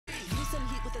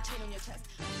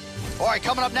All right,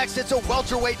 coming up next, it's a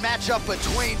welterweight matchup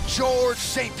between George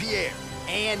St. Pierre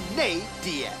and Nate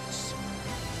Diaz.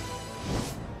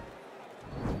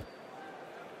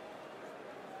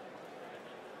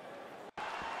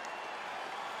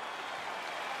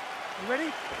 You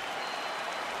ready?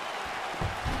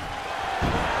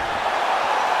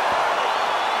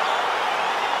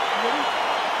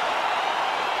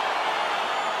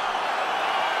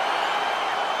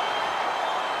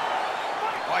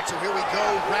 All right, so here we go.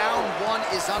 Round one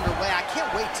is underway. I can't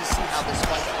wait to see how this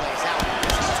fight plays out.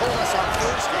 He told us on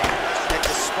Thursday that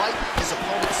despite his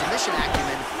opponent's submission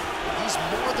acumen, he's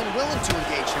more than willing to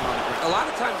engage him on the ground. A lot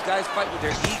of times guys fight with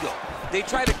their ego. They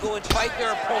try to go and fight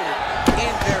their opponent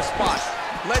in their spot.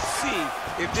 Let's see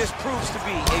if this proves to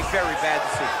be a very bad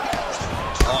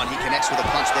decision. Oh, and he connects with a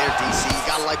punch there, DC. You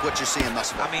gotta like what you're seeing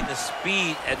thus far. I mean, the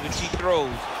speed at which he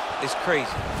throws is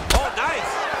crazy. Oh, nice.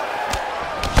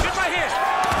 Get my hand.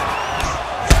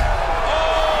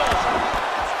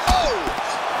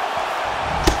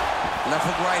 Left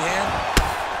hook, right hand.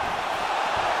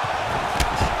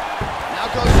 Now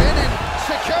goes in and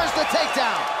secures the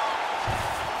takedown.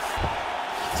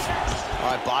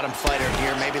 All right, bottom fighter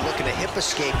here, maybe looking to hip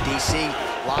escape, DC.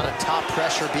 A lot of top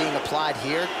pressure being applied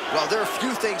here. Well, there are a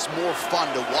few things more fun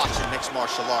to watch in mixed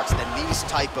martial arts than these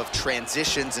type of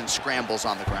transitions and scrambles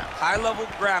on the ground. High-level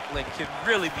grappling can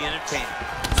really be entertaining.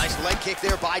 Nice leg kick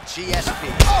there by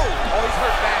GSP. Oh, he's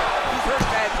hurt bad. He's hurt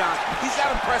bad, John. He's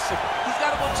got to press him. He's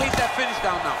got to go chase that finish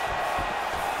down now.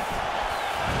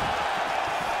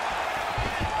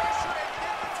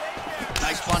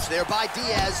 Nice punch there by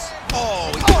Diaz.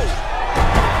 Oh, he's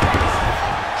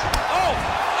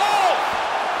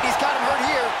got him hurt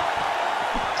here.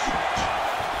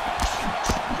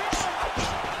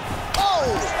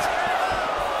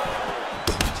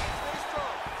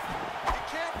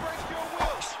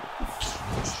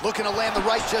 Looking to land the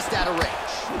right just out of range.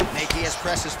 Nate Diaz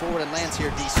presses forward and lands here,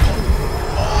 DC.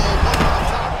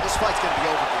 This fight's going to be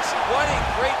over, DC. What a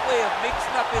great way of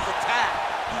mixing up his attack.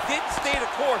 He didn't stay the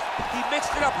course. He mixed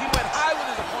it up. He went high when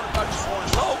his opponent thought he was going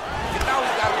low. And now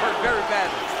he's got him hurt very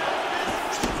badly.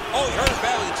 Oh, he hurt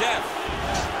badly, jab.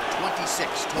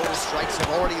 26 total strikes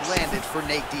have already landed for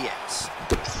Nate Diaz.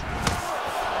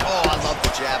 Oh, I love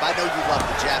the jab. I know you love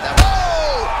the jab.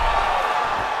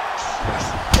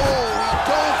 He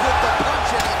dove with the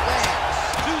punch and he lands.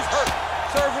 Dude's hurt.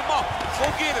 Serve him up. Go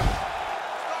get him.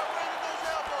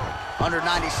 Under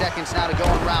 90 seconds now to go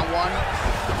in round one.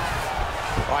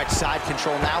 All right, side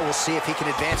control now. We'll see if he can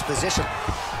advance position.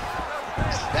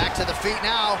 Back to the feet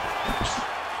now.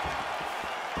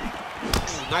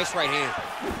 Nice right hand.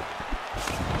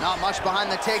 Not much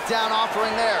behind the takedown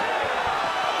offering there.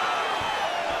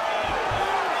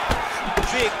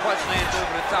 Big punch lands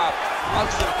over the top. I'm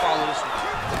just gonna follow this one.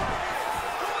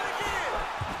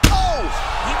 Oh!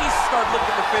 He needs to start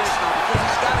looking to finish now because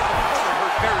he's got his opponent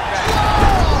hurt very bad.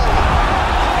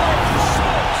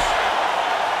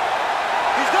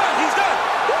 He's done, he's done!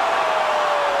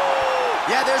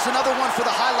 Yeah, there's another one for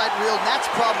the highlight reel, and that's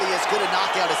probably as good a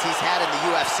knockout as he's had in the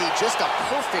UFC. Just a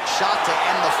perfect shot to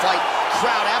end the fight.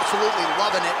 Crowd absolutely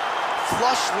loving it.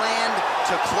 Flush land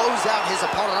to close out his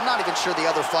opponent. I'm not even sure the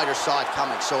other fighter saw it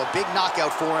coming. So a big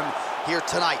knockout for him here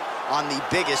tonight on the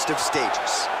biggest of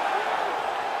stages.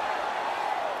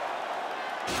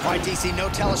 All right, DC, no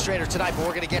telestrator tonight, but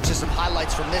we're going to get you some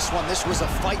highlights from this one. This was a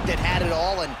fight that had it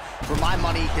all, and for my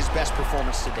money, his best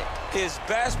performance to date. His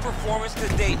best performance to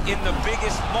date in the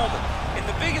biggest moment. In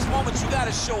the biggest moments, you got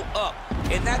to show up,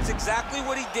 and that's exactly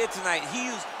what he did tonight. He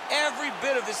used every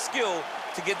bit of his skill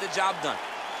to get the job done.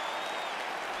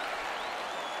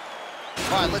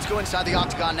 All right, let's go inside the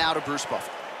octagon now to Bruce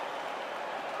Buffer.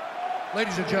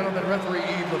 Ladies and gentlemen, referee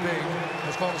Yves Levine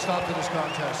has called a stop to this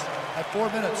contest at 4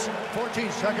 minutes,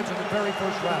 14 seconds in the very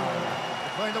first round.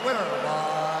 Declaring the winner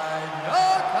by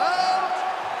knockout,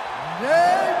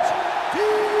 Nate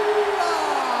Diaz.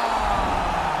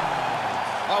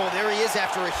 Oh, well, there he is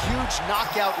after a huge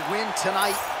knockout win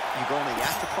tonight. You going to the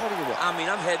after party or what? I mean,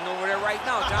 I'm heading over there right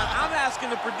now, John. I'm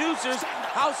asking the producers,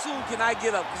 how soon can I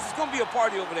get up? Because it's going to be a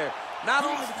party over there. Not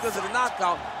only because of the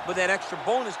knockout, but that extra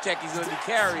bonus check he's going to be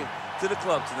carrying to the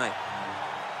club tonight.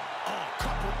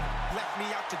 Couple left me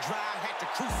out to dry, had to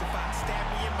crucify. Stab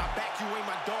me in my back, you ain't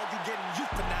my dog, you getting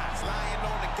euthanized. Lying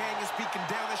on the gang and speaking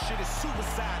down, that shit is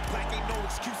suicide. Black ain't no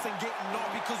excuse, ain't getting on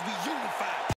because we unified.